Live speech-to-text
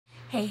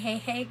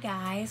Hey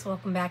guys,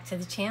 welcome back to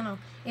the channel.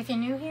 If you're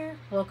new here,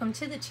 welcome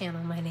to the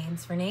channel. My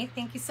name's Renee.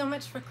 Thank you so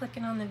much for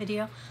clicking on the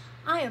video.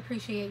 I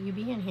appreciate you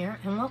being here,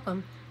 and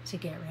welcome to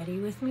Get Ready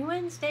With Me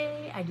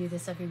Wednesday. I do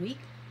this every week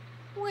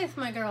with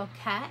my girl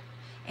Kat,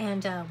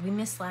 and we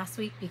missed last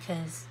week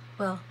because,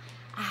 well,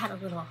 I had a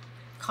little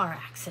car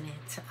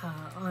accident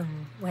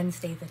on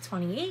Wednesday the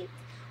 28th,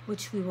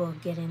 which we will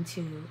get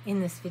into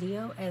in this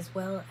video, as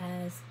well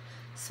as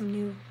some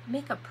new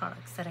makeup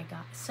products that I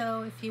got.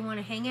 So if you want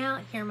to hang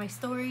out, hear my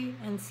story,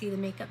 and see the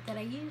makeup that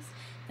I use,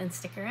 then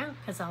stick around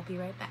because I'll be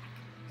right back.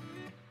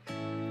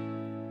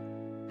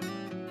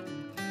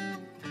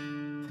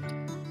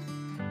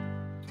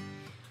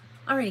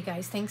 Alrighty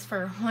guys, thanks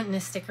for wanting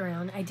to stick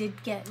around. I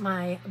did get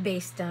my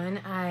base done.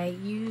 I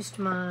used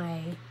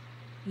my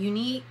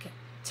Unique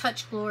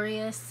Touch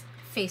Glorious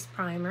face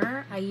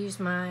primer. I used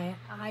my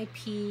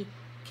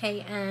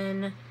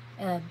IPKN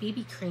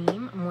BB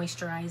cream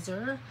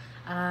moisturizer.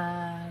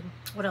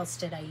 What else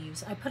did I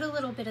use? I put a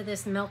little bit of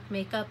this Milk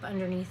makeup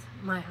underneath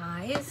my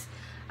eyes.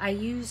 I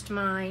used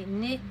my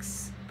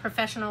NYX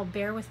Professional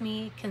Bear With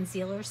Me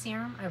concealer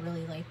serum. I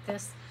really like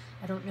this.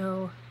 I don't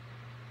know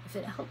if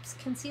it helps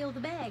conceal the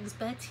bags,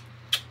 but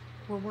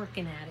we're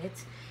working at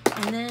it.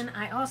 And then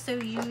I also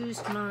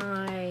used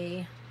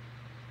my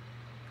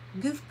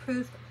Goof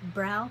Proof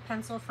brow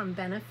pencil from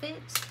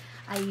Benefit.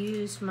 I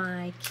used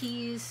my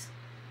Keys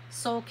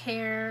Soul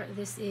Care.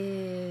 This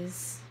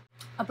is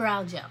a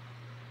brow gel.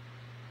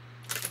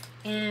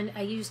 And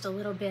I used a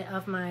little bit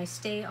of my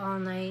Stay All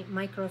Night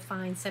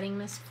Microfine Setting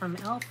Mist from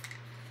e.l.f.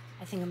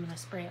 I think I'm going to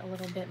spray it a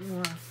little bit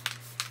more.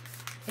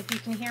 If you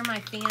can hear my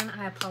fan,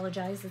 I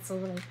apologize. It's a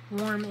little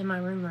warm in my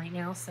room right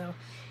now. So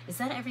is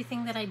that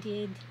everything that I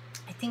did?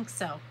 I think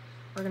so.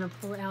 We're going to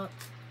pull out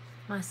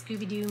my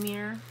Scooby-Doo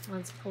mirror.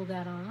 Let's pull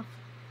that off.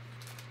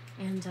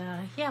 And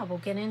yeah, we'll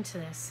get into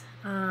this.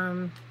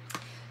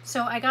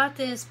 So I got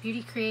this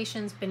Beauty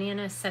Creations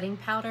Banana Setting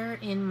Powder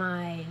in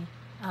my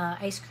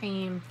ice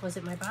cream. Was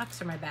it my box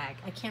or my bag?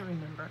 I can't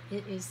remember.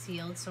 It is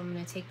sealed, so I'm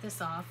going to take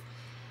this off.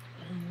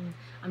 And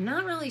I'm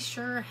not really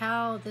sure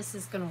how this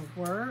is going to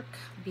work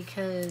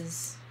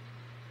because,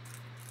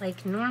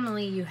 like,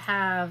 normally you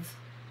have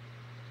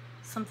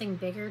something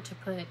bigger to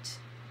put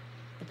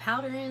the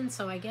powder in,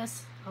 so I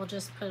guess I'll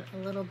just put a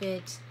little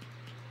bit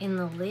in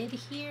the lid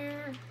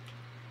here.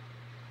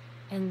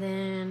 And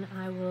then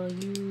I will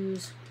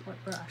use,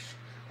 what brush?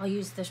 I'll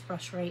use this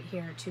brush right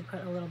here to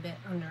put a little bit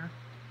under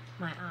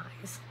my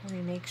eyes. Let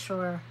me make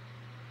sure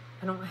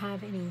I don't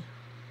have any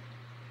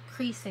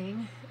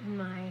creasing in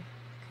my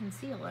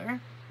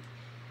concealer.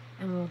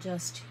 And we'll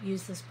just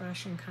use this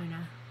brush and kind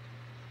of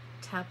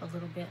tap a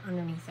little bit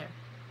underneath there.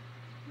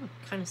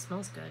 Kind of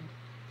smells good.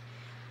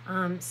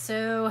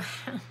 So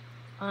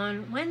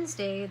on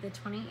Wednesday the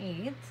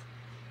 28th,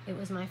 it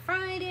was my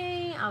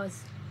Friday. I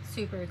was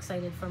super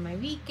excited for my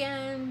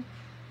weekend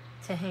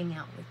to hang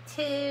out with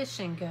Tish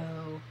and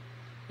go,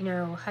 you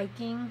know,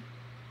 hiking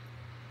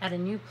at a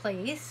new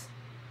place.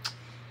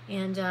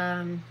 And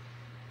I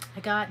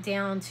got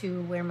down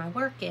to where my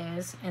work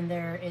is, and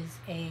there is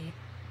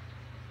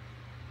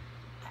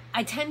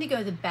I tend to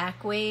go the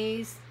back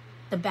way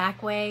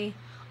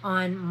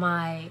on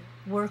my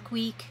work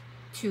week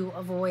to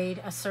avoid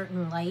a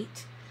certain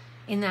light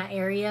in that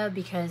area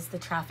because the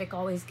traffic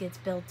always gets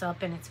built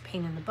up and it's a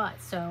pain in the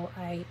butt. So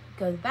I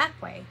go the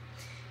back way,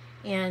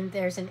 and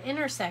there's an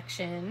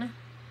intersection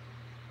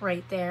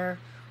right there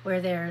where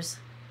there's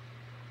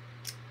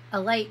a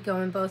light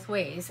going both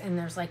ways, and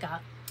there's like a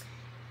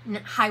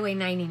Highway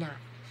 99.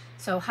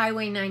 So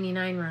Highway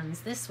 99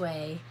 runs this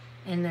way,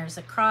 and there's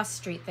a cross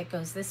street that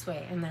goes this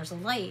way, and there's a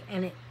light,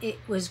 and it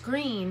was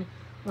green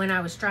when I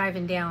was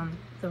driving down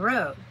the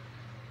road.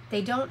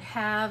 They don't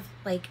have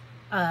like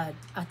a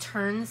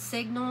turn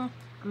signal.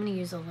 I'm going to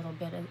use a little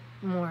bit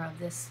more of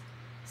this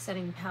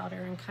setting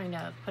powder and kind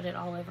of put it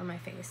all over my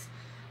face.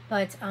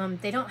 But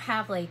they don't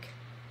have like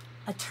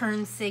a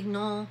turn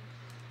signal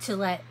to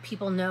let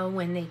people know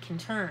when they can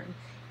turn.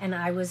 And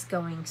I was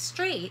going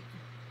straight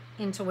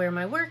into where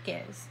my work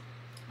is.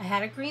 I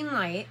had a green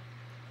light.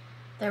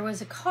 There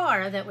was a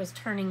car that was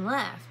turning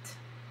left,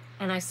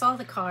 and I saw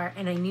the car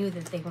and I knew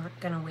that they weren't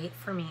going to wait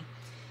for me.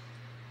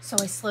 So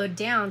I slowed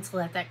down to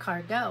let that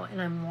car go,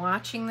 and I'm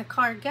watching the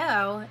car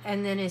go,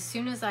 and then as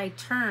soon as I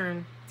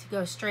turn to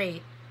go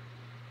straight,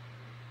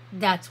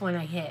 that's when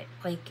I hit.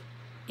 Like,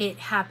 it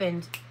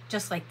happened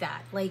just like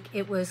that. Like,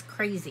 it was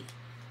crazy.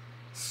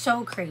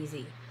 So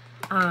crazy.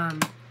 I'm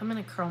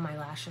gonna curl my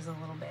lashes a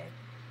little bit.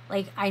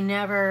 Like, I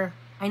never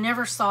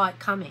saw it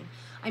coming.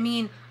 I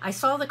mean, I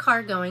saw the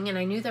car going, and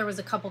I knew there was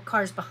a couple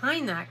cars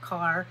behind that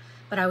car,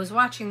 but I was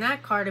watching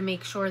that car to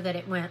make sure that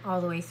it went all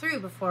the way through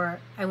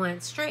before I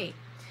went straight.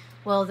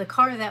 Well, the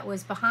car that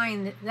was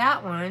behind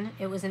that one,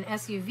 it was an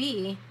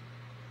SUV.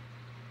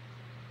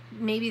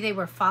 Maybe they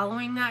were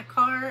following that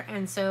car,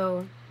 and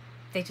so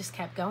they just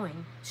kept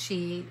going.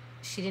 She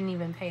didn't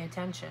even pay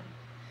attention.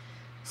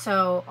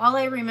 So all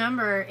I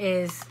remember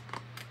is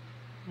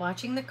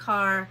watching the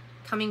car,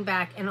 coming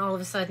back, and all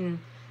of a sudden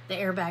the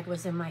airbag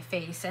was in my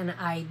face, and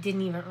I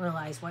didn't even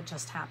realize what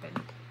just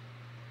happened.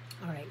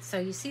 All right, so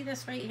you see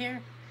this right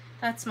here?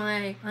 That's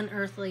my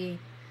Unearthly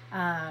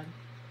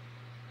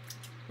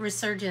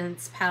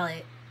Resurgence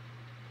palette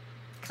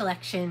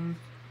collection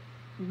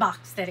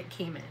box that it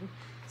came in.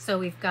 So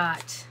we've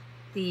got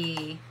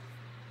the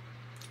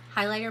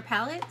highlighter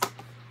palette,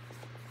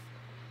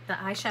 the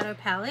eyeshadow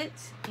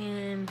palette,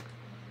 and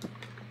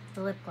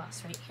the lip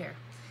gloss right here.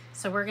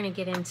 So we're going to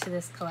get into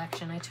this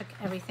collection. I took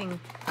everything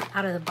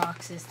out of the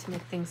boxes to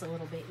make things a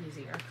little bit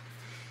easier.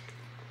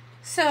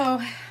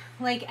 So,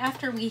 like,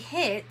 after we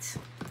hit,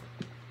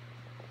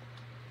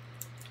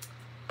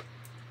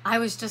 I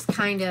was just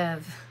kind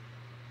of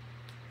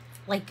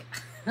like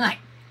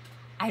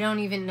I don't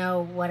even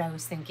know what I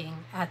was thinking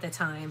at the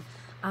time.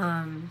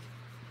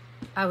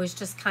 I was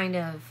just kind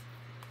of,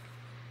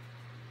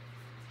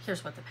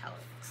 here's what the palette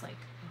looks like.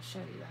 I'll show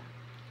you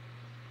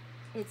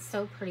that. It's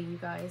so pretty, you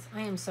guys.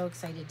 I am so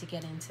excited to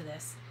get into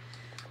this.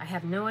 I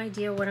have no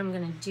idea what I'm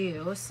going to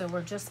do, so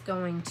we're just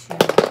going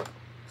to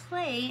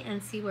play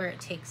and see where it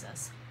takes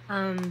us.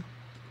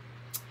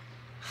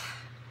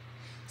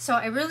 So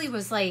I really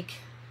was like,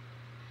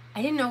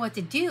 I didn't know what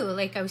to do.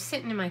 Like, I was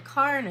sitting in my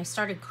car and I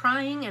started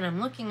crying, and I'm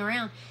looking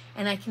around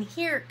and I can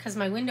hear, because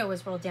my window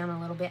was rolled down a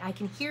little bit, I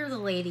can hear the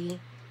lady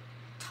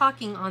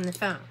talking on the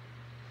phone.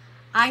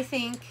 I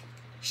think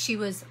she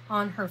was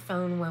on her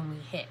phone when we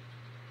hit.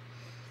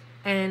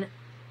 And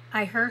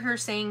I heard her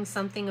saying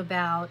something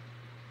about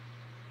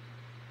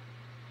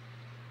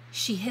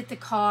she hit the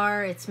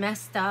car, it's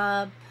messed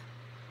up.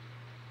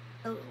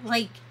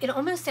 Like, it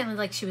almost sounded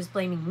like she was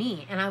blaming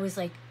me. And I was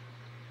like,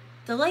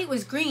 the light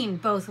was green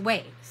both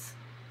ways,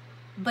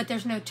 but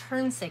there's no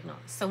turn signal.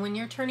 So when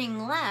you're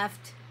turning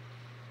left,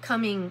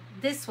 coming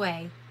this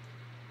way,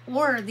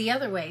 or the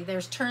other way,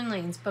 there's turn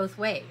lanes both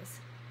ways.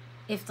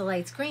 If the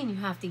light's green, you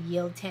have to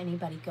yield to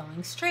anybody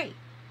going straight.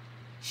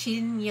 She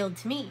didn't yield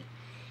to me.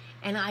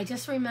 And I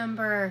just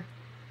remember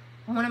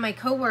one of my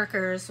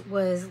coworkers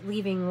was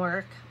leaving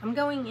work. I'm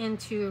going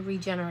into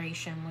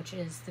Regeneration, which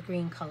is the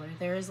green color.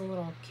 There is a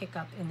little kick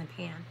up in the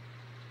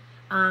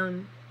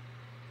pan.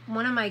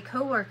 One of my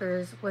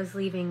coworkers was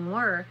leaving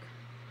work.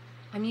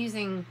 I'm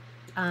going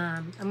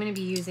to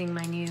be using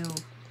my new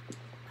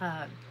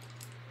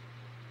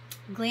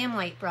Glam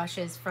Light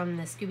brushes from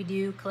the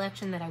Scooby-Doo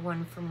collection that I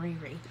won from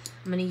Riri.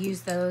 I'm going to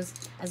use those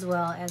as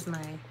well as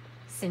my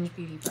Singe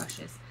Beauty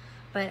brushes.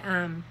 But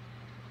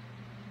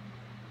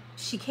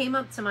she came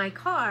up to my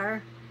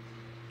car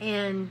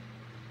and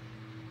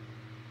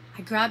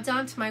I grabbed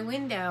onto my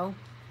window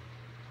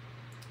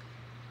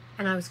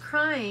and I was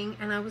crying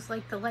and I was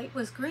like, the light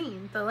was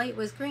green. The light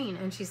was green.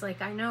 And she's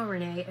like, I know,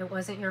 Renee, it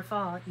wasn't your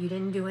fault. You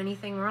didn't do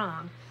anything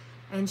wrong.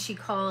 And she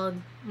called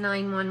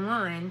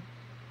 911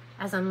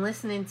 as I'm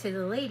listening to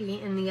the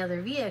lady in the other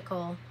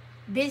vehicle,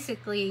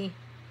 basically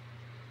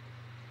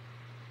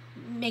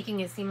making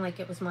it seem like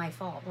it was my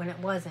fault when it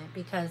wasn't,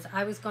 because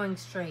I was going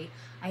straight.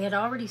 I had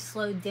already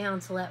slowed down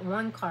to let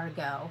one car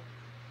go,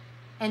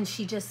 and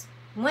she just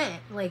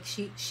went. Like,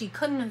 she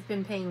couldn't have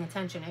been paying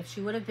attention. If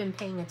she would have been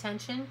paying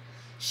attention,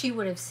 she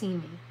would have seen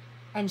me,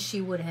 and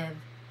she would have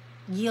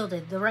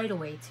yielded the right of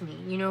way to me.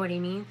 You know what I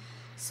mean?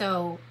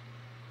 So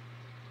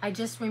I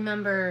just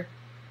remember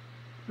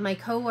my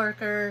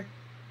coworker,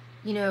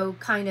 you know,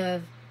 kind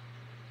of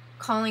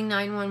calling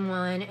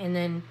 911 and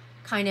then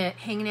kind of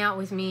hanging out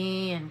with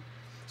me, and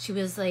she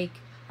was like,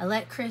 I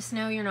let Chris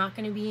know you're not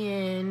going to be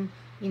in,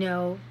 you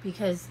know,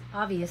 because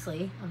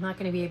obviously I'm not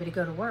going to be able to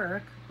go to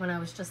work when I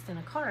was just in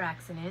a car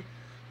accident.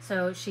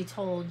 So she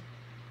told,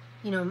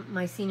 you know,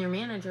 my senior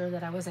manager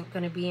that I wasn't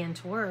going to be in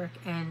to work,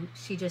 and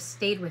she just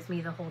stayed with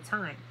me the whole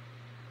time.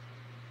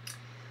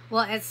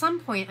 Well, at some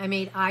point I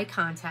made eye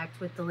contact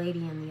with the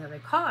lady in the other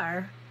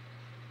car,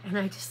 and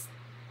I just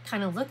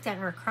kind of looked at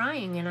her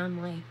crying, and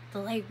I'm like, the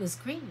light was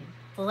green.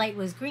 The light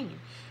was green.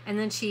 And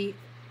then she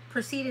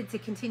proceeded to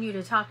continue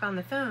to talk on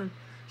the phone.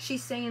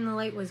 She's saying the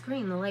light was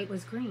green, the light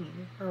was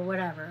green, or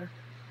whatever.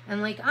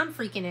 And like, I'm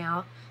freaking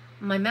out.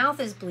 My mouth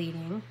is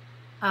bleeding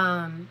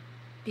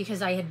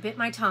because I had bit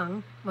my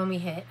tongue when we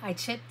hit. I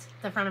chipped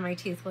the front of my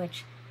tooth,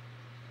 which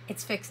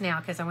it's fixed now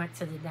because I went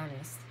to the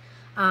dentist.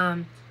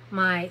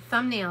 My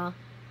thumbnail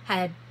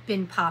had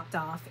been popped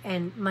off,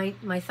 and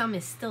my thumb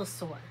is still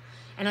sore.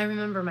 And I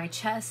remember my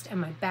chest and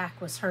my back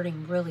was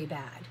hurting really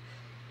bad.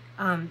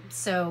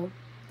 So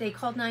they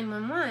called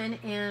 911,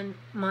 and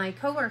my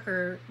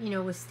coworker, you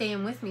know, was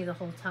staying with me the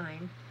whole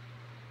time,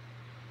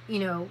 you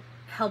know,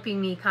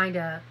 helping me kind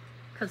of,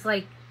 because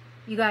like,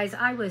 you guys,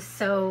 I was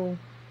so,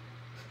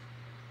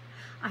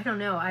 I don't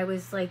know, I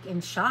was like in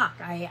shock.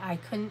 I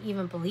couldn't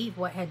even believe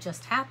what had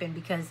just happened,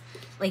 because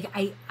like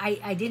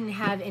I didn't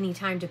have any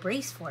time to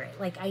brace for it.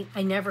 Like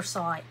I never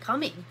saw it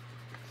coming.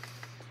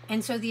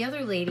 And so the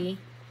other lady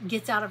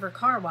gets out of her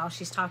car while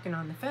she's talking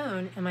on the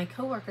phone, and my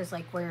coworker's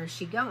like, where is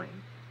she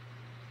going?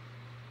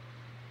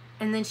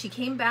 And then she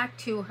came back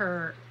to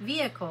her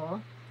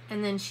vehicle,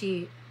 and then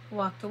she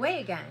walked away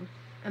again.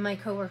 And my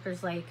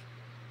coworker's like,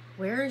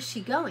 where is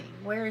she going?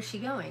 Where is she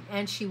going?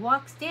 And she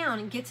walks down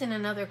and gets in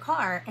another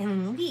car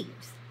and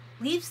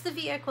leaves the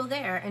vehicle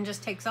there and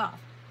just takes off.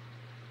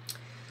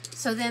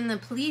 So then the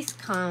police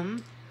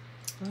come.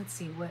 Let's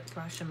see, what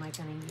brush am I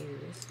going to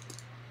use?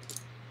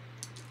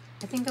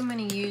 I think I'm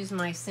going to use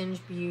my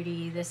Singe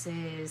Beauty. This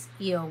is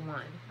E01.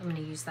 I'm going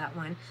to use that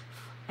one.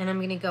 And I'm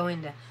going to go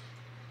into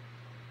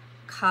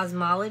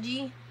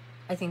Cosmology.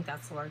 I think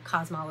that's the word,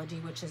 Cosmology,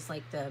 which is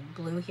like the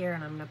blue here.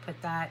 And I'm going to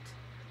put that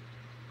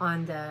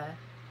on the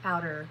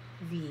outer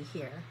V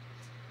here.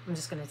 I'm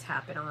just going to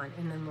tap it on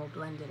and then we'll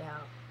blend it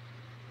out.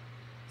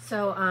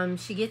 So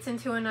she gets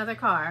into another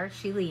car.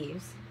 She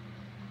leaves.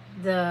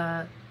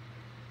 The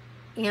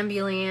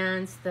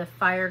ambulance, the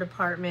fire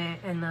department,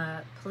 and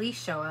the police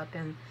show up,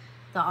 and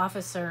the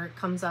officer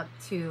comes up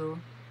to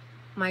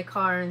my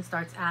car and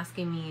starts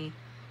asking me,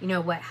 you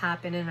know, what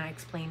happened, and I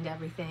explained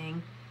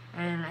everything,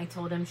 and I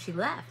told him she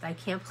left. I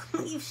can't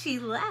believe she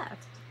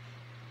left.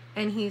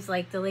 And he's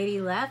like, the lady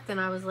left? And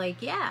I was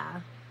like, yeah.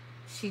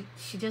 She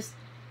just,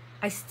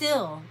 I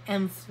still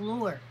am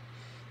floored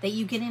that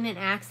you get in an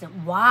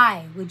accident.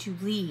 Why would you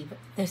leave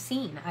the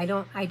scene? I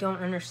don't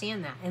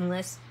understand that,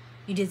 unless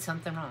you did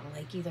something wrong.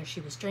 Like either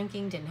she was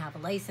drinking, didn't have a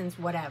license,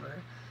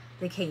 whatever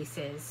the case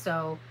is.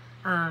 So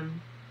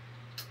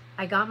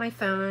I got my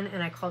phone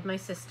and I called my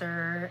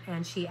sister,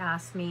 and she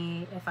asked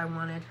me if I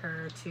wanted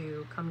her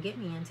to come get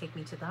me and take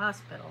me to the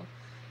hospital.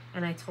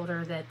 And I told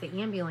her that the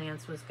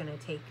ambulance was going to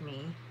take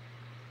me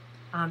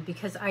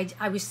because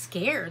I was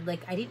scared.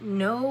 Like, I didn't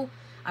know.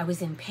 I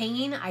was in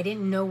pain. I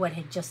didn't know what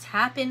had just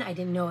happened. I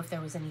didn't know if there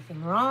was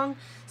anything wrong.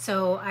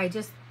 So I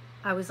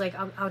was like,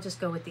 I'll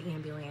just go with the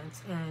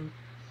ambulance. And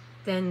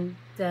then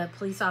the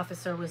police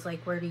officer was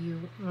like, where do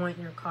you want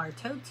your car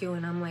towed to?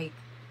 And I'm like,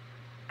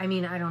 I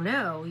mean, I don't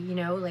know, you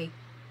know, like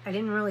I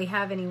didn't really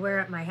have anywhere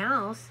at my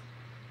house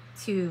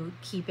to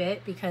keep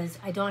it because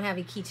I don't have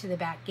a key to the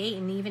back gate.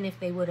 And even if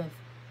they would have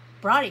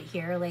brought it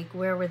here, like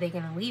where were they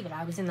going to leave it?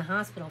 I was in the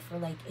hospital for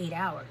like 8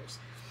 hours.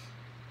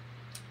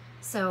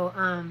 So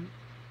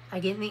I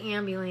get in the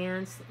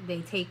ambulance,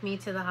 they take me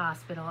to the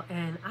hospital,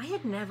 and I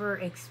had never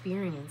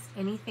experienced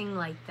anything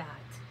like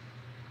that.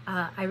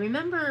 I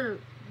remember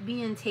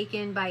being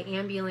taken by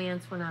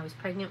ambulance when I was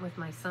pregnant with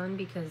my son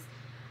because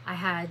I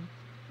had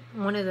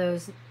one of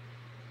those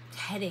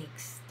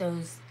headaches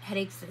that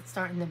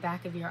start in the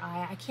back of your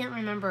eye. I can't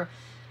remember.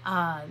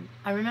 I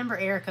remember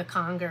Erica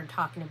Conger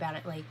talking about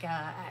it, like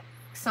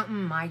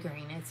something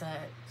migraine. It's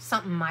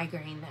something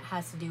migraine that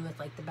has to do with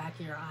like the back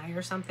of your eye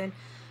or something.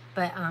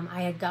 But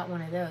I had got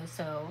one of those,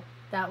 so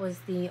that was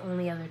the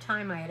only other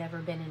time I had ever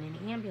been in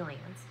an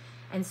ambulance.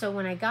 And so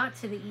when I got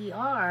to the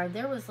ER,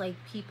 there was like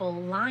people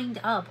lined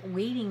up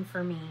waiting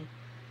for me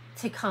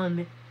to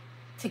come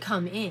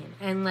in,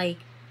 and like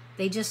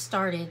they just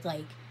started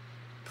like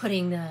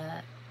putting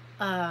the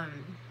the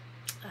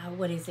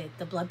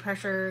blood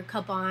pressure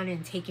cup on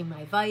and taking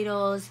my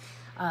vitals.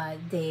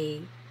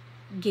 They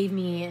gave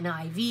me an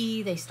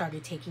IV. They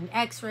started taking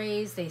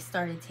x-rays. They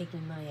started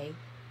taking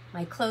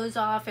my clothes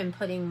off and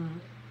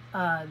putting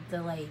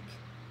the like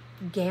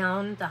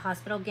gown, the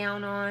hospital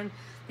gown on.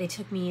 They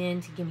took me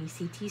in to give me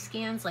CT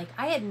scans. Like,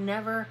 I had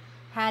never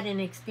had an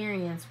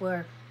experience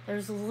where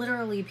there's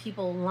literally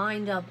people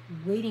lined up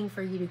waiting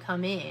for you to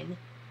come in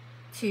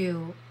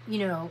to, you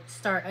know,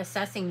 start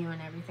assessing you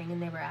and everything. And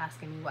they were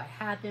asking me what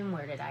happened,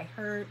 where did I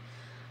hurt.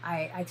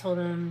 I told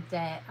them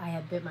that I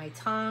had bit my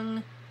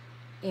tongue,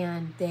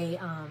 and they,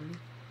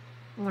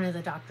 one of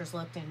the doctors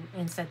looked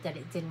and said that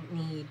it didn't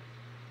need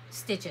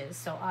stitches.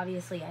 So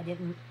obviously I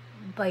didn't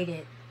bite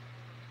it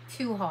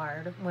too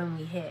hard when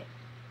we hit.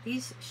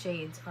 These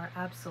shades are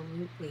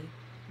absolutely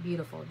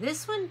beautiful.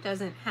 This one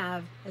doesn't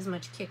have as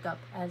much kick up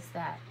as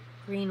that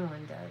green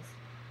one does.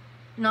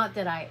 Not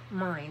that I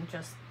mind,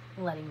 just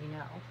letting you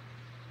know.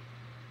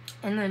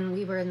 And then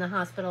we were in the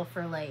hospital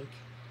for like,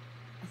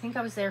 I think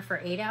I was there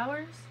for 8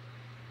 hours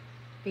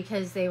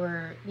because they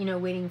were, you know,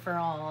 waiting for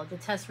all the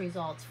test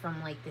results from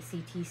like the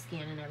CT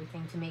scan and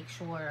everything to make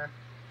sure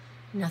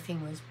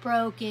nothing was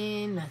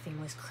broken,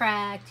 nothing was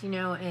cracked, you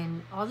know,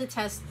 and all the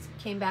tests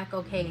came back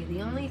okay.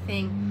 The only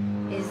thing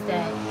is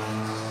that,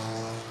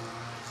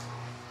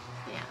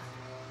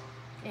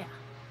 yeah,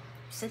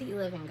 city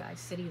living, guys,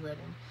 city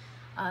living.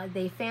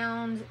 They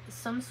found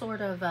some sort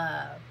of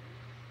a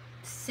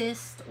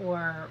cyst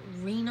or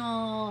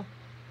renal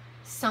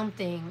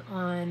something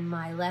on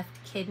my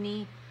left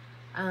kidney.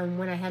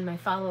 When I had my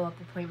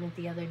follow-up appointment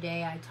the other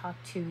day, I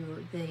talked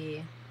to the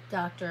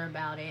doctor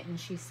about it, and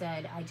she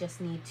said I just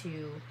need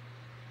to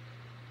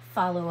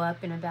follow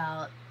up in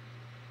about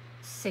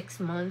 6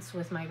 months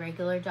with my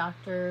regular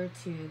doctor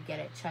to get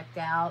it checked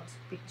out.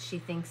 She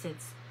thinks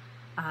it's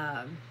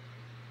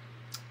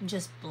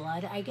just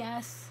blood, I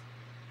guess,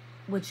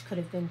 which could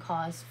have been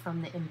caused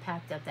from the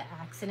impact of the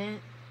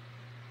accident.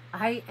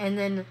 And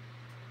then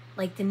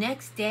like the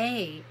next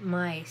day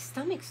my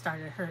stomach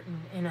started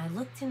hurting, and I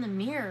looked in the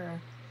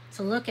mirror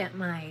to look at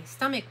my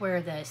stomach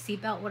where the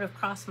seatbelt would have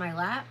crossed my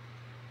lap.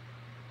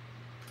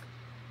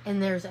 And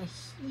there's a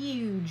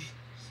huge,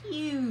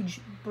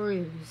 huge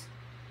bruise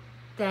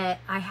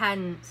that I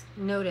hadn't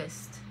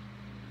noticed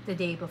the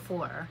day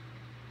before.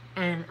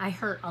 And I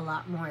hurt a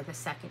lot more the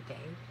second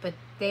day. But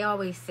they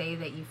always say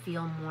that you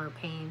feel more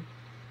pain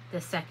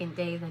the second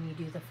day than you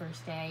do the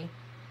first day.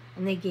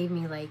 And they gave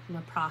me like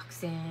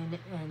naproxen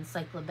and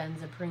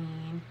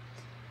cyclobenzaprine.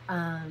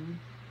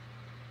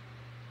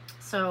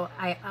 So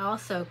I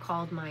also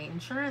called my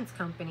insurance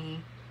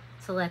company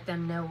to let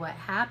them know what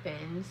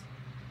happened.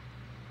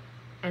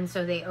 And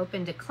so they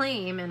opened a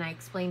claim, and I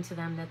explained to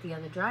them that the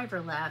other driver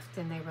left,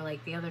 and they were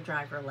like, the other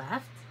driver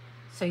left?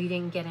 So you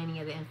didn't get any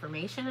of the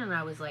information? And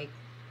I was like,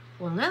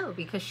 well, no,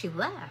 because she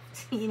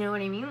left. You know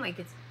what I mean? Like,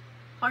 it's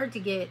hard to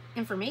get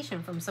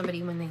information from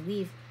somebody when they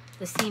leave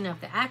the scene of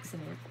the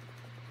accident.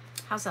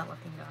 How's that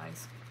looking,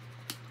 guys?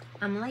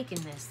 I'm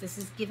liking this. This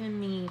is giving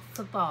me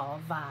football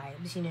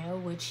vibes, you know,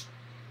 which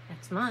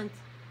next month,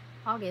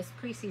 August,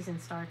 preseason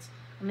starts.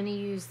 I'm going to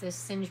use this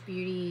Singe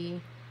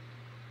Beauty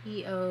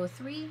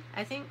EO3,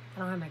 I think. I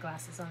don't have my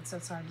glasses on, so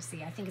it's hard to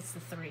see. I think it's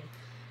the 3.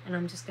 And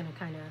I'm just going to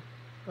kind of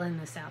blend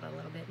this out a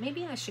little bit.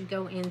 Maybe I should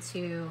go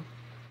into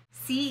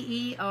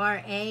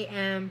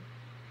CERAM.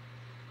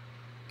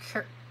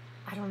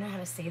 I don't know how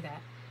to say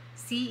that.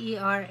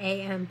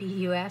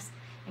 CERAMBUS.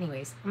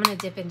 Anyways, I'm going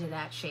to dip into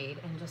that shade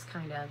and just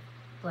kind of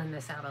blend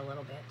this out a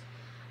little bit.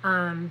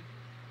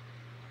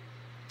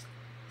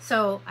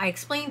 So I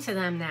explained to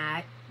them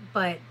that,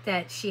 but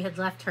that she had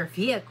left her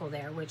vehicle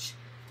there, which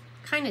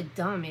kind of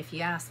dumb if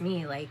you ask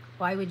me. Like,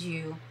 why would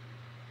you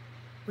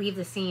leave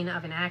the scene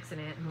of an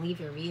accident and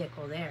leave your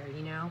vehicle there,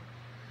 you know?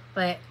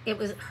 But it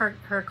was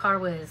her car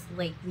was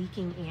like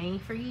leaking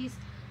antifreeze,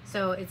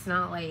 so it's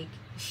not like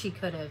she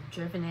could have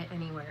driven it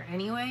anywhere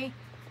anyway.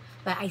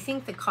 But I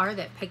think the car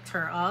that picked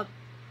her up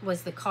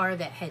was the car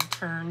that had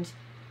turned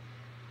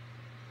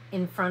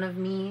in front of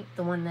me,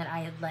 the one that I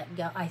had let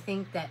go. I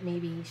think that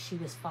maybe she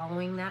was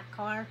following that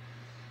car.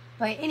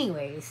 But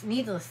anyways,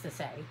 needless to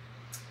say,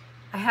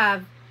 I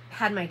had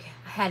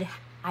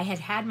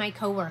my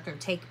coworker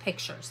take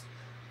pictures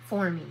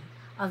for me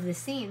of the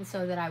scene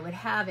so that I would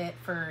have it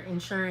for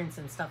insurance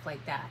and stuff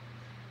like that.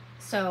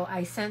 So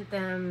I sent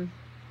them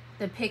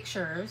the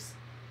pictures,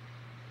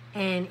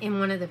 and in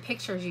one of the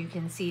pictures you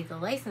can see the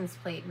license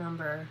plate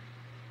number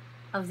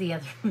of the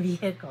other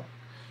vehicle.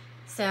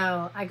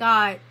 So I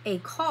got a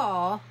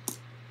call.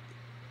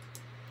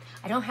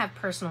 I don't have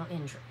personal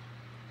injury,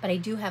 but I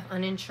do have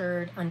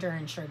uninsured,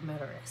 underinsured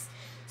motorists.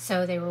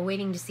 So they were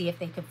waiting to see if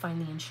they could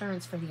find the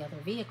insurance for the other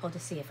vehicle to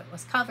see if it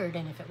was covered.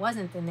 And if it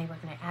wasn't, then they were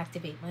going to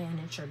activate my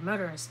uninsured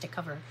motorist to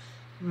cover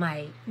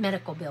my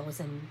medical bills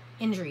and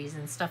injuries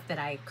and stuff that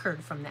I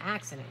incurred from the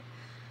accident.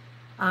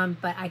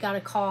 But I got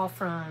a call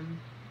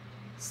from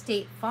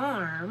State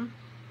Farm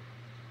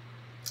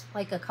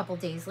like a couple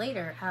days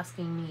later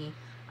asking me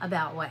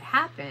about what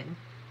happened.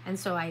 And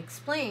so I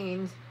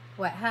explained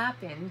what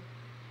happened.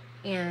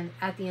 And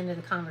at the end of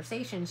the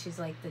conversation, she's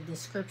like, the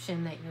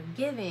description that you're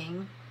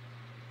giving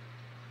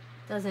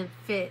doesn't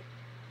fit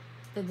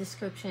the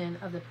description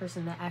of the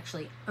person that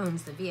actually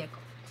owns the vehicle.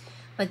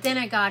 But then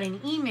I got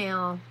an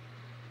email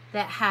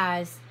that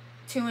has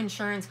 2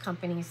 insurance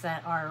companies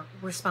that are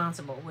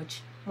responsible,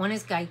 which one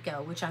is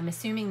Geico, which I'm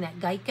assuming that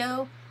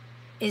Geico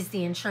is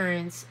the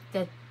insurance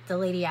that the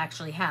lady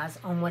actually has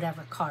on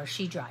whatever car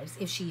she drives,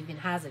 if she even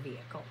has a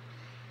vehicle.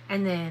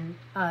 And then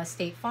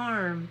State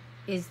Farm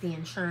is the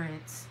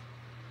insurance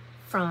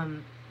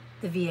from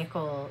the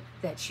vehicle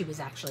that she was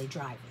actually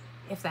driving.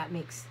 If that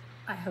makes,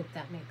 I hope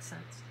that makes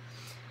sense.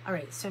 All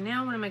right, so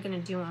now what am I going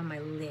to do on my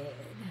lid?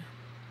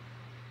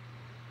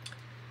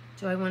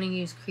 Do I want to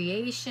use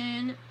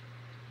Creation,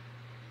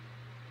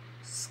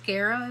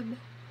 Scarab,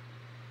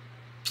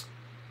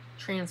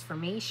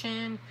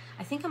 Transformation?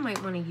 I think I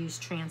might want to use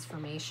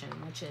Transformation,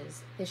 which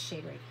is this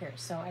shade right here.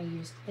 So I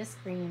used this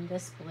green,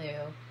 this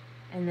blue,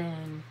 and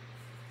then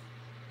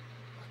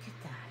look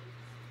at that.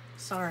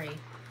 Sorry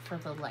for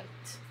the light.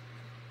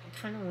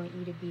 I kind of want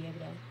you to be able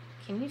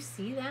to, can you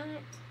see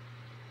that?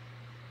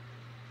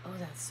 Oh,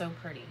 that's so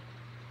pretty.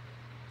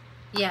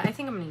 Yeah, I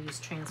think I'm going to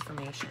use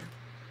Transformation.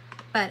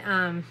 But,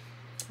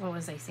 what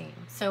was I saying?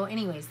 So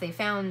anyways, they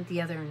found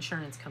the other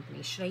insurance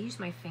company. Should I use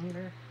my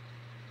finger?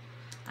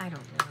 I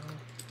don't know.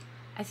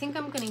 I think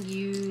I'm going to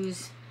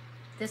use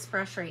this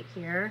brush right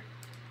here,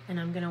 and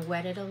I'm going to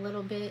wet it a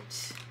little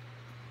bit.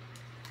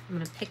 I'm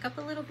going to pick up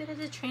a little bit of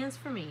the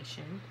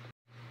Transformation,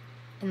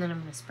 and then I'm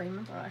going to spray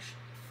my brush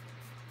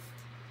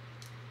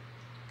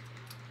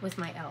with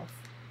my e.l.f.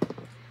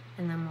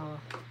 and then we'll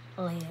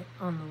lay it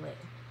on the lid.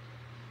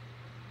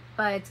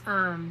 But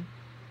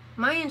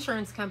my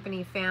insurance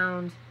company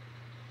found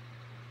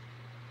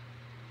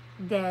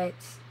that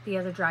the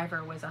other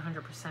driver was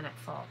 100% at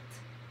fault.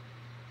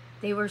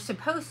 They were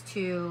supposed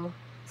to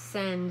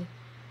send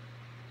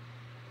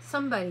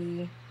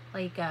somebody,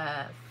 like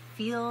a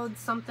field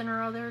something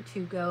or other,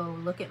 to go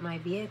look at my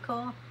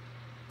vehicle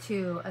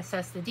to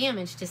assess the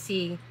damage to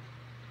see,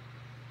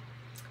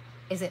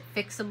 is it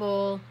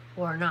fixable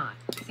or not?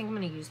 I think I'm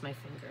going to use my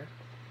finger.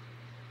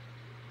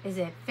 Is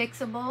it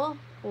fixable,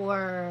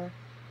 or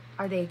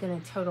are they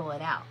going to total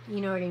it out? You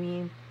know what I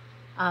mean?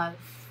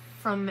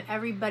 From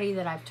everybody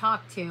that I've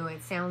talked to,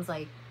 it sounds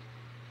like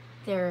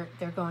they're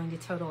going to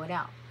total it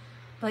out.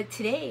 But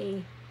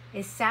today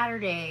is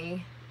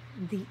Saturday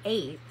the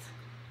 8th.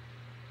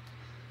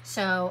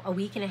 So a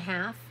week and a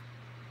half,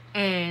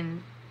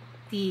 and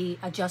the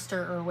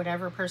adjuster or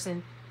whatever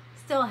person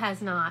still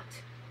has not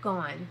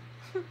gone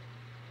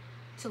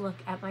to look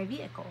at my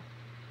vehicle.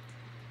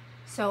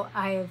 So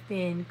I have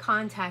been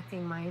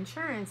contacting my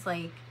insurance,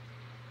 like,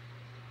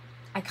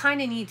 I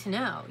kind of need to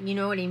know, you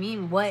know what I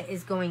mean? What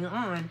is going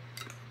on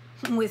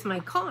with my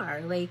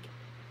car? Like,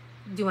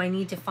 do I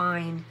need to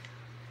find,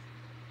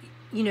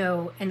 you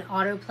know, an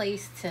auto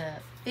place to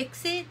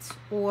fix it?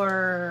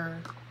 Or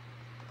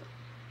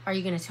are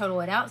you going to total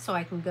it out so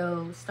I can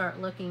go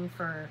start looking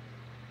for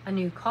a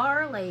new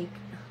car? Like,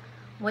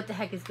 what the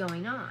heck is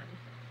going on?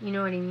 You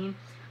know what I mean?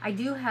 I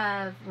do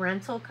have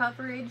rental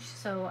coverage,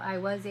 so I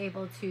was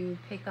able to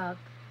pick up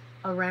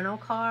a rental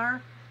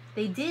car.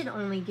 They did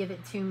only give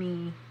it to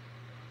me,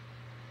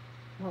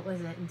 what was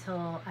it,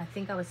 until I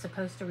think I was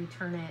supposed to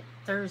return it.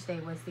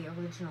 Thursday was the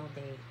original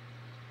date.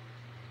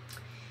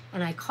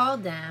 And I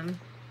called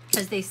them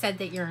because they said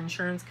that your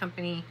insurance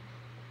company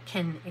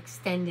can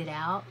extend it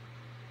out,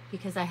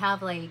 because I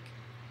have, like,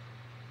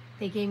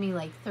 they gave me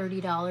like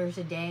 $30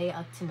 a day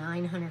up to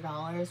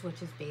 $900,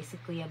 which is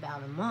basically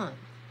about a month,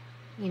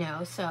 you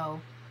know.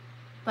 So,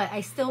 but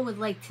I still would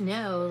like to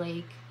know,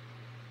 like,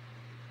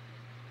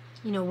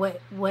 you know,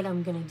 what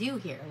I'm gonna do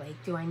here.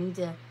 Like, do I need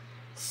to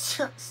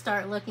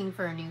start looking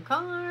for a new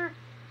car?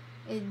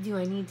 Do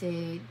I need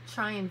to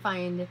try and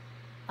find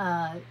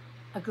a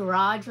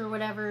garage or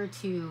whatever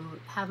to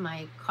have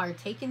my car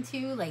taken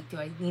to? Like, do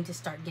I need to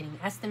start getting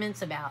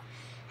estimates about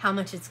how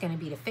much it's going to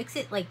be to fix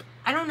it? Like,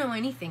 I don't know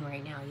anything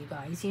right now, you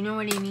guys. You know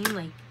what I mean?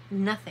 Like,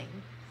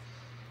 nothing.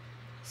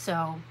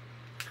 So,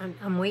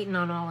 I'm waiting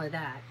on all of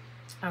that.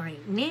 All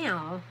right,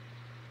 now,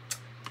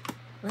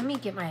 let me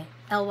get my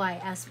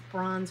LYS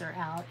bronzer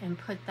out and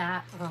put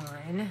that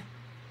on.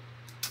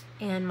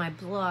 And my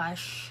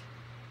blush.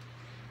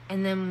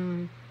 And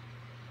then,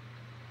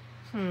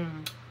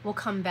 we'll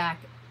come back.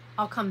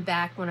 I'll come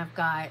back when I've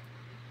got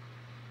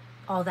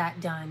all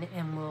that done,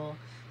 and we'll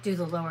do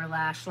the lower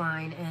lash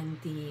line and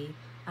the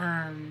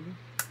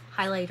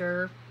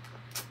highlighter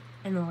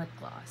and the lip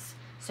gloss.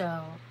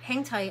 So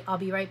hang tight. I'll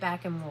be right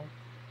back and we'll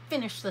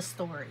finish the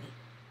story.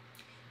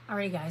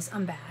 Alright guys,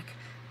 I'm back.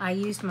 I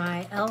used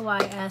my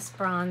LYS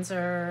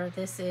bronzer.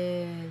 This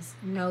is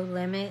No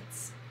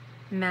Limits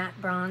matte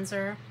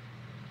bronzer.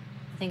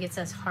 I think it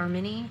says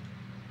Harmony.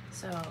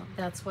 So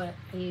that's what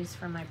I use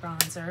for my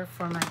bronzer.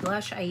 For my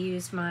blush, I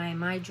used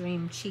my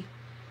Dream Cheek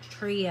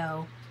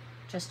Trio.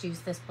 Just use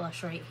this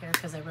blush right here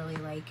because I really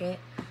like it.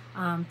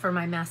 For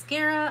my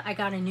mascara, I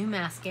got a new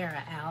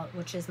mascara out,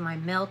 which is my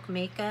Milk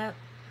Makeup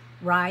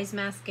Rise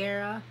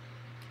Mascara.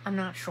 I'm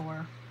not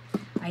sure.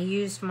 I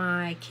used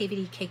my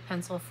KVD Cake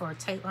Pencil for a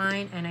tight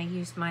line, and I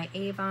used my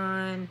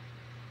Avon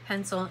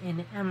pencil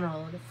in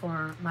Emerald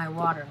for my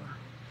waterline.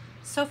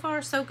 So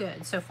far, so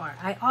good. So far.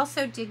 I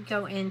also did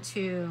go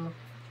into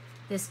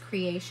this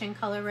creation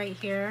color right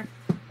here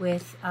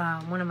with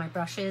one of my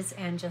brushes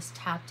and just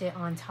tapped it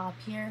on top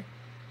here.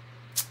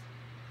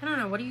 I don't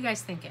know, what are you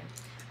guys thinking?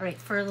 All right,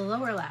 for the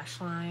lower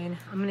lash line,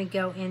 I'm gonna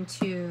go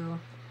into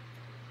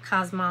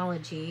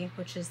Cosmology,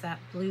 which is that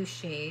blue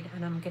shade,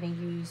 and I'm gonna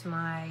use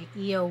my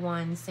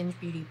EO1 Singe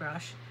Beauty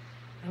brush,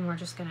 and we're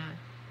just gonna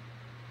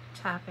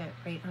tap it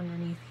right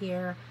underneath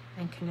here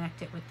and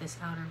connect it with this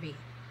outer V.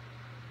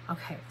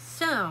 Okay,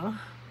 so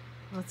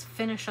let's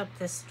finish up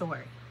this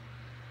story.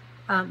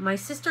 My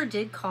sister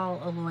did call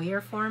a lawyer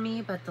for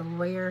me, but the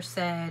lawyer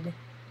said,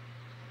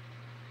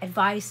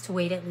 advised to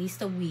wait at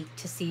least a week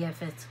to see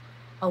if it's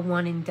a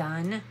one and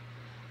done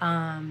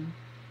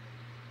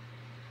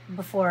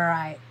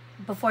before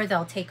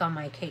they'll take on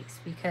my case,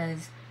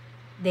 because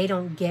they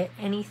don't get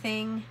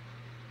anything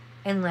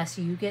unless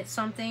you get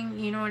something,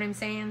 you know what I'm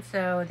saying?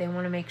 So they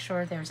want to make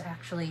sure there's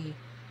actually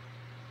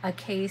a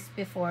case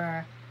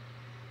before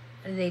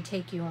they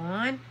take you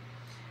on.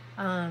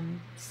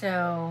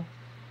 So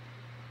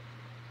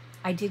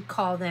I did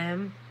call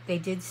them. They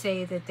did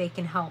say that they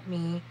can help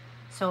me.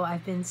 So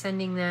I've been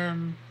sending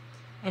them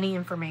any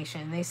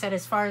information. They said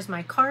as far as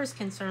my car is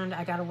concerned,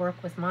 I got to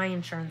work with my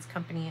insurance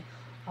company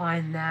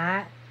on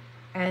that.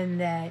 And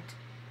that,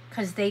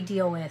 because they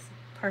deal with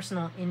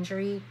personal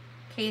injury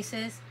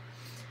cases.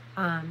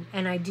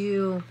 And I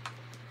do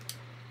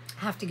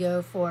have to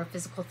go for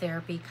physical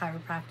therapy,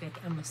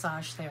 chiropractic, and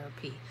massage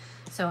therapy.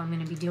 So I'm going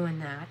to be doing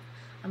that.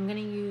 I'm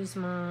going to use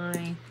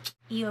my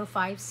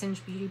EO5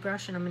 Singe Beauty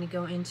brush, and I'm going to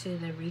go into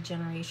the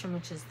Regeneration,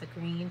 which is the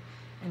green,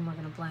 and we're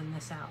going to blend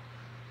this out.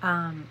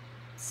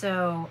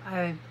 So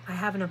I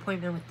have an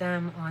appointment with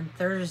them on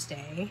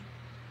Thursday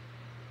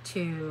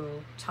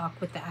to talk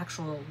with the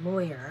actual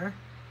lawyer.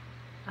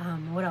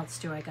 What else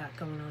do I got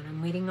going on?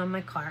 I'm waiting on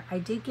my car. I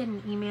did get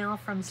an email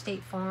from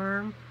State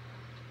Farm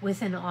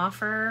with an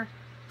offer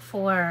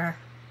for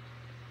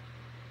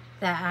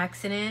that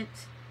accident,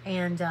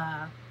 and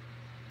I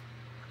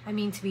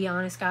mean, to be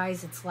honest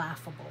guys, it's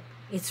laughable.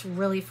 It's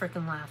really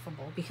freaking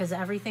laughable, because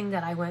everything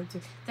that I went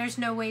through, there's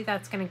no way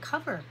that's going to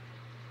cover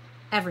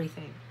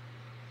everything,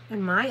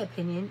 in my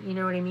opinion, you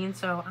know what I mean?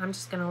 So I'm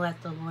just going to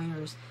let the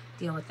lawyers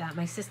deal with that.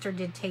 My sister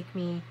did take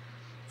me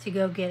to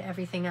go get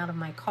everything out of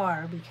my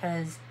car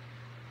because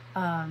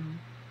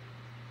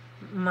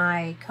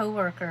my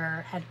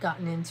coworker had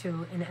gotten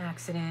into an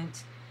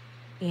accident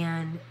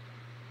and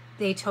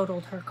they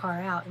totaled her car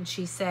out, and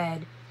she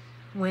said,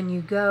 when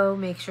you go,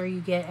 make sure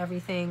you get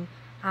everything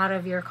out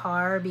of your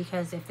car,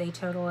 because if they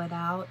total it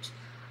out,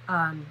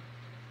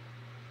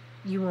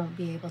 you won't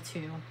be able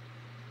to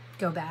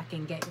go back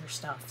and get your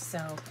stuff.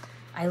 So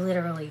I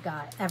literally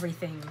got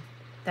everything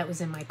that was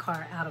in my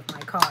car out of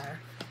my car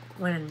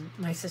when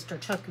my sister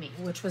took me,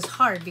 which was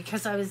hard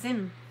because I was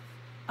in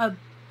a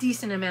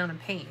decent amount of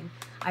pain.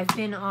 I've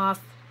been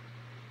off,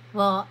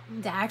 well,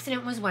 the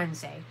accident was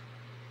Wednesday,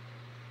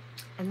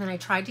 and then I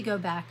tried to go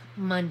back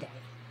Monday,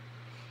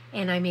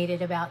 and I made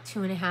it about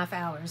 2.5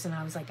 hours, and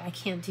I was like, I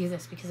can't do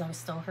this because I was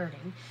still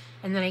hurting.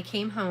 And then I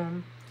came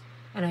home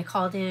and I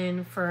called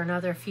in for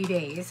another few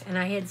days, and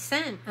I had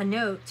sent a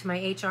note to my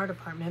HR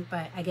department,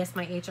 but I guess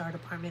my HR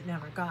department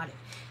never got it.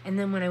 And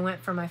then when I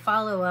went for my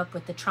follow-up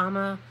with the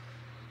trauma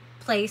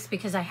place,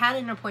 because I had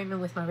an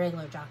appointment with my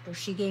regular doctor,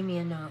 she gave me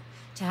a note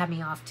to have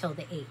me off till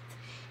the 8th.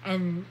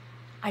 And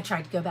I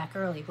tried to go back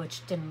early,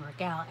 which didn't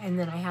work out. And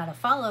then I had a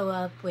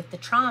follow-up with the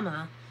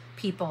trauma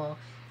people,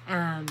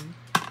 and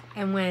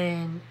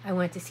when I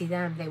went to see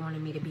them, they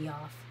wanted me to be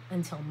off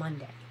until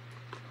Monday.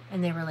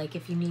 And they were like,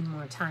 if you need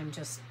more time,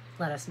 just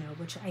let us know,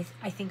 which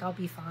I think I'll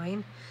be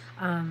fine.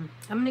 I'm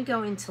going to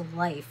go into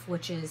Life,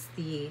 which is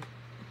the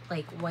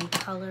like white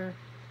color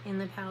in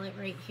the palette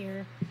right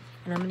here.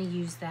 And I'm going to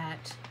use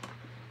that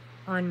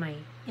on my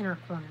inner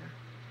corner.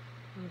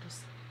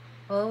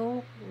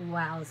 Oh,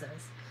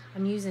 wowzers.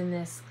 I'm using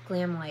this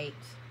Glam Light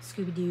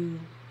Scooby-Doo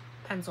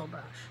pencil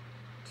brush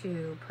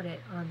to put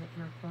it on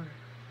the inner corner.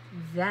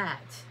 Right,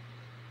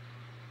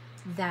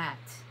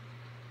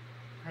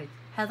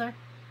 Heather,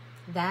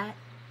 that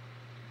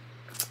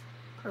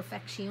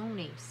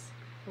perfecciones.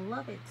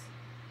 Love it.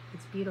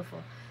 It's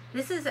beautiful.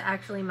 This is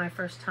actually my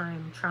first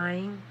time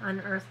trying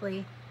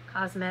Unearthly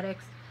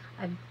cosmetics.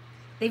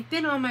 They've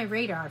been on my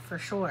radar for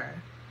sure.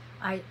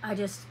 I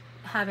just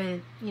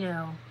haven't, you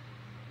know,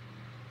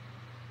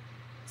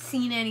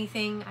 seen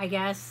anything, I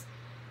guess,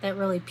 that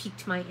really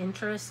piqued my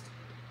interest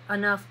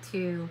enough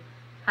to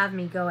have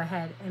me go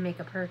ahead and make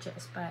a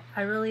purchase. But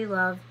I really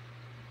love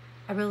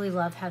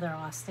Heather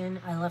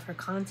Austin. I love her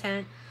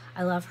content.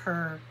 I love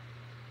her,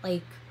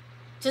 like,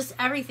 just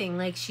everything.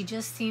 Like, she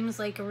just seems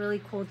like a really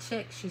cool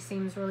chick. She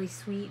seems really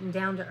sweet and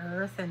down to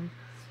earth, and,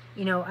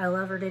 you know, I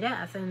love her to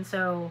death. And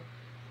so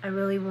I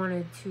really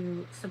wanted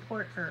to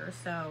support her.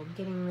 So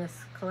getting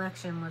this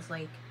collection was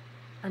like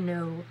a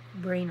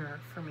no-brainer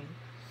for me.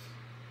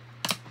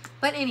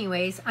 But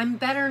anyways, I'm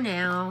better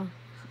now.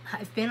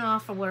 I've been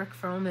off of work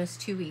for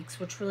almost 2 weeks,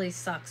 which really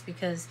sucks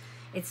because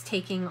it's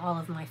taking all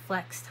of my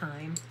flex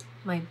time,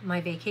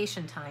 my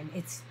vacation time.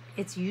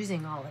 It's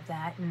using all of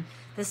that, and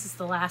this is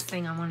the last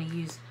thing I want to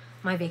use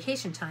my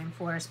vacation time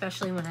for,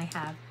 especially when I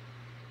have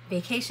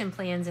vacation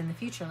plans in the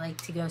future,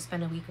 like to go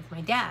spend a week with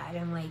my dad,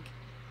 and like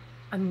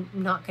I'm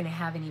not going to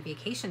have any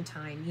vacation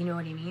time, you know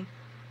what I mean?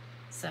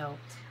 So,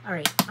 all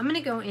right, I'm going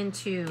to go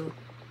into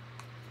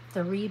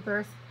the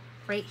Rebirth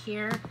right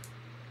here,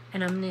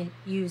 and I'm going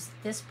to use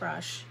this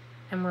brush,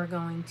 and we're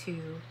going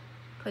to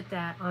put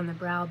that on the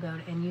brow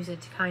bone and use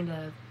it to kind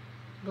of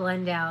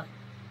blend out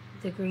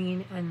the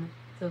green and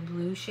the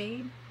blue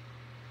shade.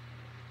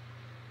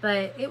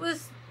 But it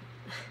was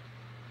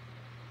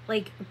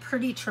like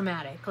pretty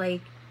traumatic.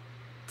 Like,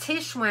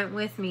 Tish went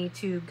with me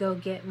to go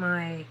get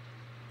my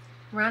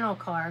rental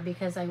car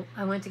because I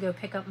went to go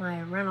pick up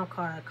my rental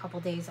car a couple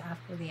days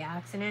after the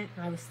accident,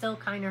 and I was still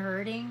kind of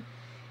hurting,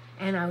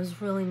 and I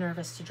was really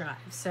nervous to drive.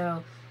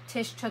 So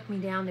Tish took me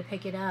down to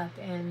pick it up,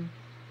 and,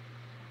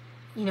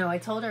 you know, I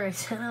told her, I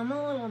said, I'm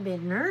a little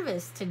bit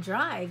nervous to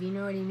drive, you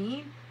know what I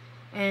mean?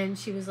 And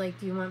she was like,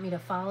 do you want me to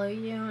follow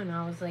you? And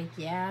I was like,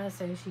 yeah.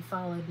 So she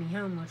followed me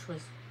home, which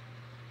was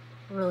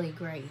really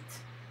great.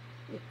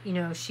 You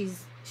know,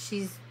 she's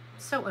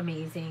so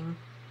amazing.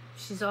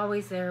 She's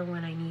always there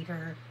when I need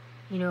her.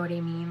 You know what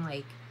I mean?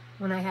 Like,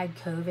 when I had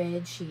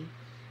COVID, she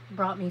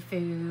brought me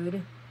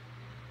food.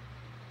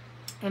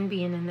 And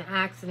being in the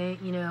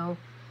accident, you know,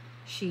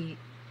 she,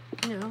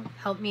 you know,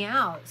 helped me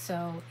out.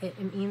 So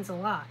it means a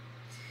lot.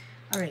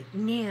 All right,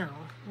 now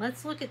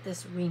let's look at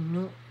this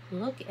renewal.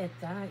 Look at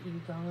that,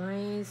 you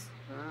guys.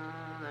 Oh,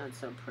 that's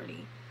so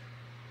pretty.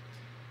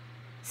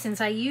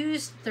 Since I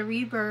used the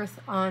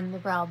Rebirth on the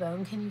brow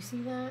bone, can you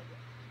see that?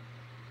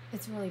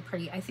 It's really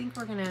pretty. I think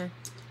we're gonna,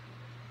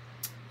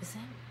 is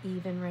that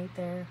even right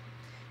there?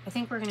 I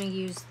think we're gonna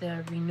use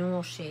the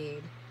Renewal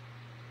shade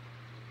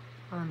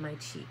on my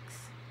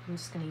cheeks. I'm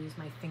just gonna use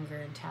my finger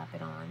and tap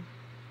it on.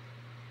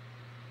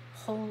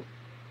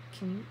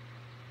 Can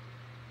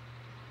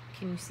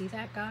you see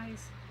that,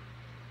 guys?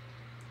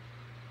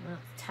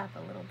 Let's tap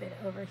a little bit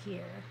over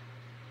here.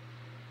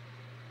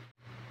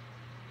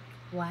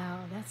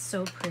 Wow, that's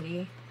so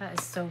pretty. That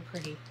is so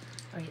pretty.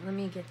 All right, let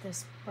me get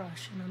this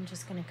brush, and I'm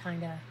just going to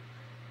kind of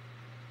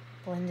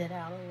blend it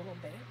out a little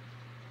bit.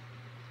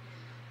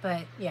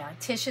 But yeah,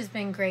 Tish has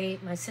been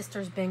great. My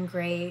sister's been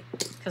great,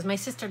 because my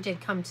sister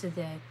did come to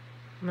the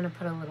I'm going to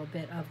put a little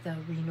bit of the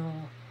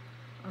RENEEA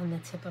on the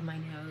tip of my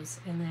nose,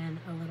 and then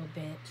a little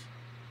bit,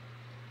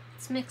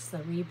 let's mix the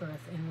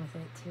Rebirth in with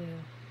it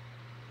too.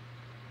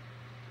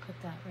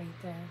 Put that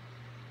right there.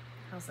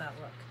 How's that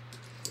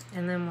look?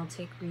 And then we'll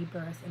take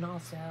Rebirth and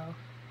also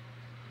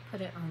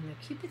put it on the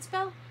Cupid's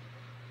bow.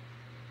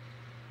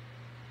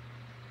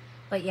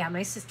 But yeah,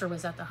 my sister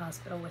was at the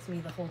hospital with me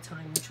the whole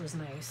time, which was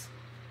nice.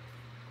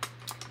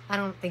 I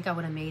don't think I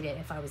would have made it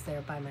if I was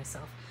there by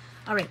myself.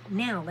 All right,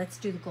 now let's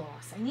do the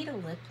gloss. I need a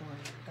lip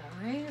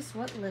liner, guys.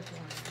 What lip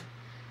liner?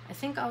 I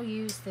think I'll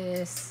use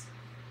this,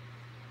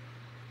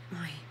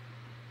 my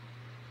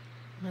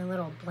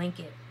little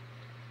blanket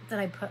that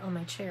I put on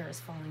my chair is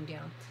falling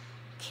down.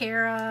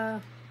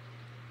 Cara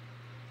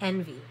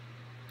Envy.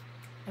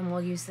 And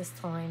we'll use this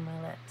to line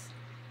my lips.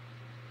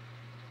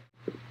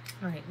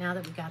 All right, now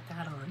that we got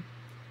that on,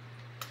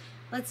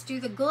 let's do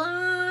the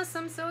gloss.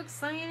 I'm so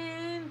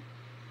excited.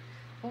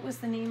 What was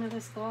the name of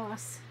this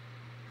gloss?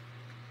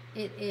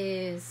 It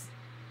is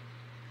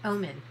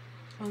Omen.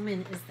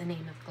 Omen is the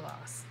name of the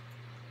gloss.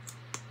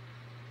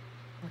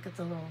 Look at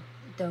the little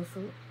doe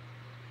fruit.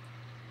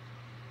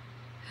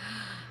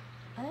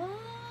 Oh,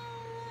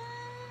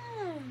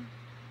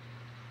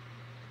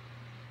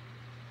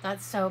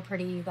 that's so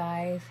pretty, you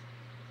guys.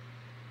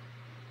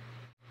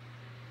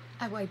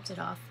 I wiped it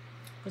off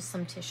with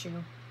some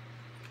tissue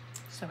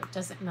so it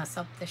doesn't mess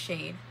up the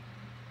shade.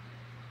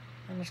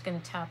 I'm just going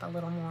to tap a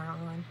little more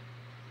on.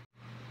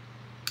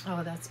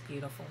 Oh, that's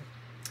beautiful.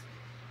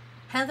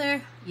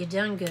 Heather, you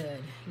done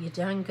good. You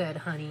done good,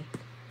 honey.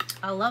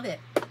 I love it.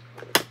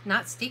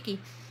 Not sticky.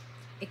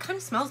 It kind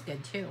of smells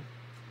good too.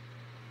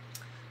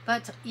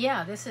 But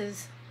yeah, this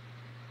is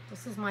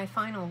my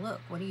final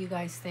look. What do you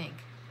guys think?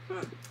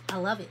 I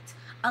love it.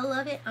 I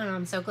love it, and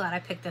I'm so glad I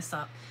picked this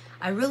up.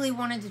 I really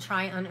wanted to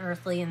try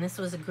Unearthly, and this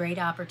was a great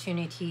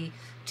opportunity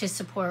to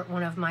support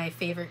one of my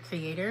favorite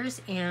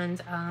creators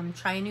and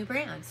try a new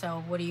brand.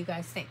 So what do you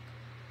guys think?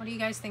 What do you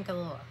guys think of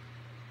the look?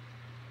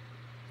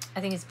 I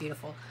think it's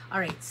beautiful. All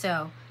right,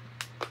 so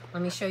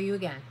let me show you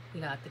again. We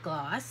got the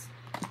gloss,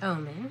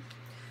 Omen.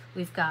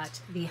 We've got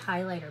the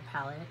highlighter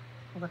palette.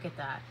 Look at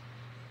that.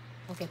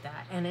 Look at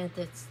that. And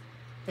it's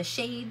the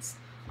shades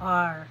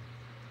are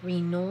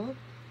RENEEA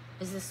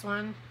is this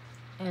one,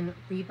 and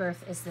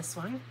Rebirth is this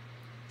one.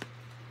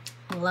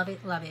 Love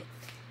it, love it.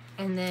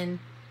 And then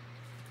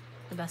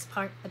the best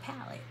part, the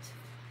palette.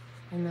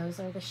 And those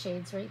are the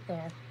shades right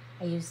there.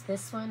 I use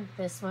this one,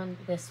 this one,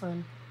 this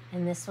one,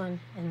 and this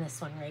one, and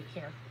this one right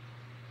here.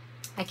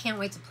 I can't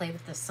wait to play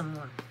with this some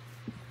more.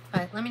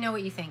 But let me know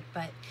what you think.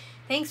 But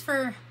thanks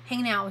for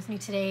hanging out with me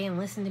today and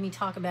listening to me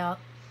talk about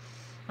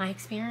my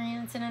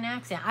experience in an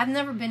accident. I've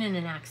never been in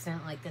an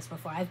accident like this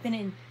before. I've been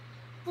in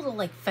little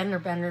like fender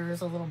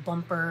benders, a little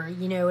bumper,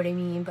 you know what I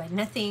mean? But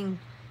nothing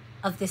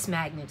of this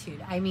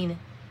magnitude. I mean,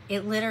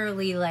 it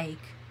literally like,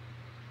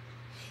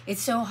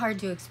 it's so hard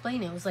to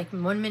explain. It was like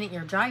 1 minute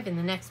you're driving,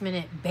 the next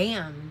minute,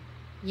 bam,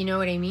 you know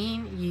what I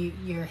mean?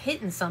 You're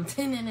hitting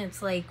something and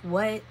it's like,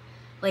 what?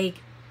 Like,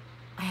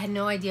 I had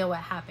no idea what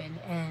happened,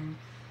 and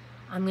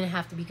I'm gonna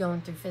have to be going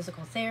through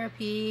physical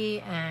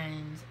therapy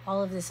and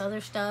all of this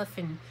other stuff,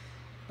 and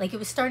like it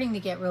was starting to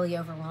get really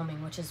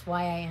overwhelming, which is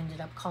why I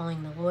ended up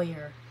calling the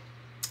lawyer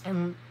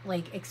and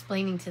like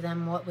explaining to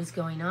them what was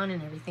going on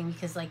and everything,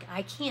 because like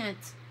I can't,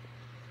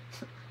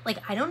 like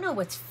I don't know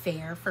what's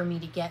fair for me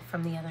to get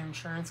from the other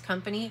insurance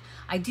company.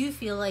 I do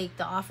feel like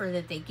the offer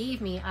that they gave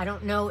me, I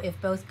don't know if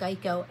both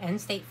Geico and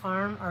State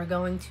Farm are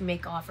going to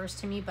make offers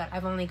to me, but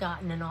I've only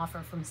gotten an offer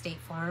from State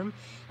Farm,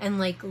 and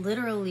like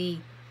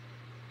literally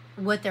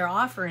what they're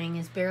offering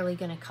is barely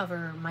going to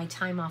cover my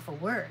time off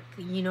of work.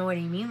 You know what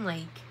I mean?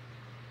 Like,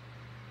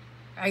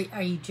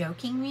 are you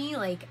joking me?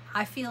 Like,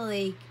 I feel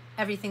like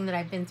everything that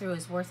I've been through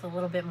is worth a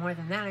little bit more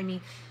than that. I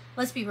mean,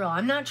 let's be real.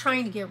 I'm not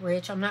trying to get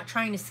rich. I'm not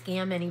trying to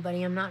scam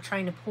anybody. I'm not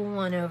trying to pull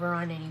one over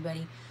on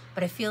anybody.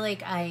 But I feel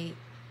like I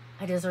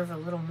deserve a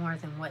little more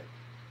than what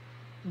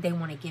they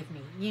want to give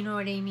me. You know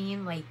what I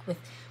mean? Like with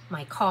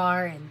my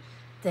car and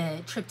the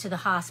trip to the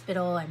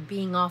hospital and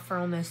being off for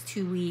almost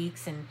 2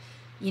 weeks, and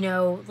you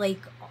know,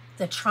 like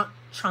the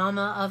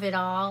trauma of it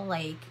all.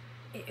 Like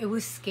it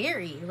was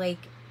scary. Like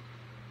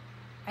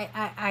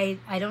I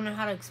don't know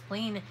how to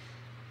explain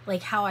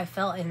like how I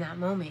felt in that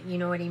moment, you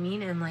know what I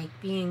mean? And like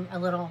being a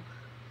little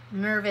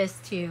nervous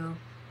to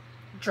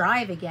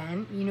drive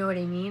again, you know what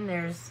I mean?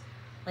 There's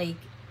like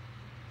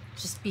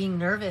just being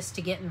nervous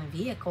to get in the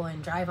vehicle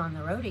and drive on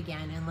the road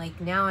again. And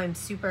like now I'm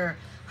super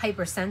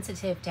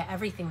hypersensitive to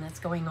everything that's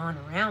going on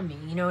around me,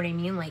 you know what I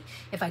mean? Like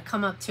if I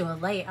come up to a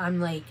light, I'm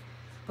like,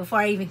 before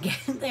I even get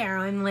there,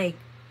 I'm like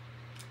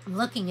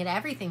looking at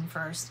everything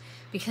first,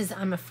 because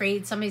I'm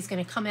afraid somebody's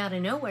going to come out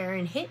of nowhere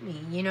and hit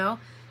me, you know?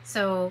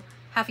 So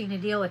having to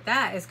deal with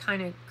that is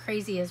kind of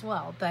crazy as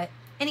well. But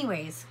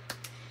anyways,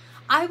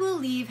 I will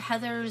leave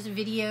Heather's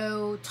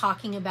video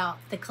talking about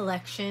the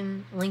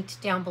collection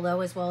linked down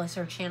below, as well as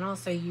her channel,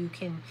 so you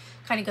can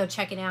kind of go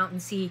check it out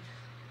and see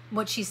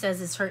what she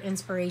says is her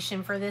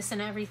inspiration for this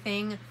and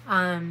everything.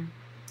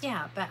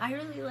 yeah, but I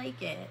really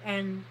like it,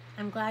 and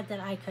I'm glad that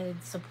I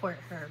could support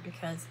her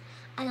because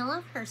I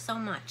love her so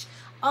much.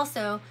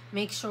 Also,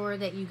 make sure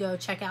that you go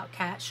check out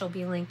Kat. She'll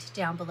be linked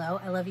down below.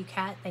 I love you,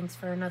 Kat. Thanks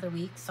for another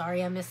week.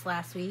 Sorry I missed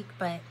last week,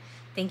 but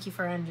thank you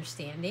for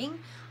understanding.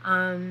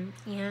 And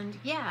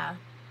yeah,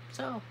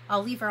 so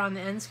I'll leave her on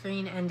the end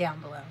screen and down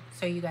below.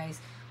 So you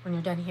guys, when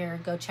you're done here,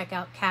 go check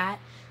out Kat.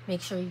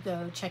 Make sure you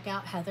go check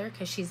out Heather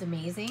because she's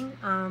amazing.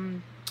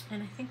 And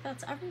I think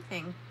that's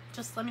everything.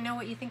 Just let me know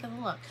what you think of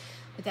the look.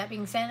 With that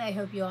being said, I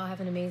hope you all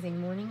have an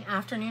amazing morning,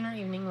 afternoon, or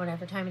evening,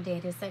 whatever time of day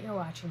it is that you're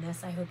watching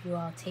this. I hope you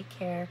all take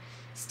care,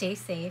 stay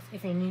safe.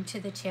 If you're new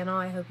to the channel,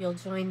 I hope you'll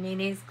join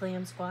Nene's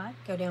Glam Squad.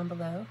 Go down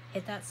below,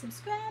 hit that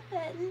subscribe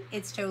button.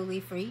 It's totally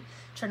free.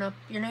 Turn up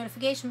your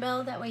notification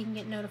bell. That way you can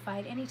get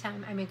notified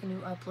anytime I make a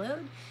new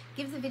upload.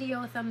 Give the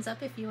video a thumbs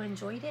up if you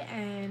enjoyed it.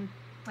 And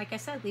like I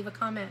said, leave a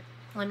comment.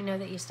 Let me know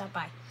that you stopped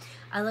by.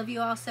 I love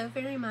you all so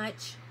very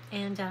much.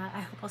 And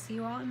I hope I'll see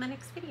you all in my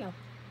next video.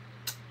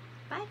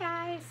 Bye,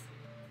 guys.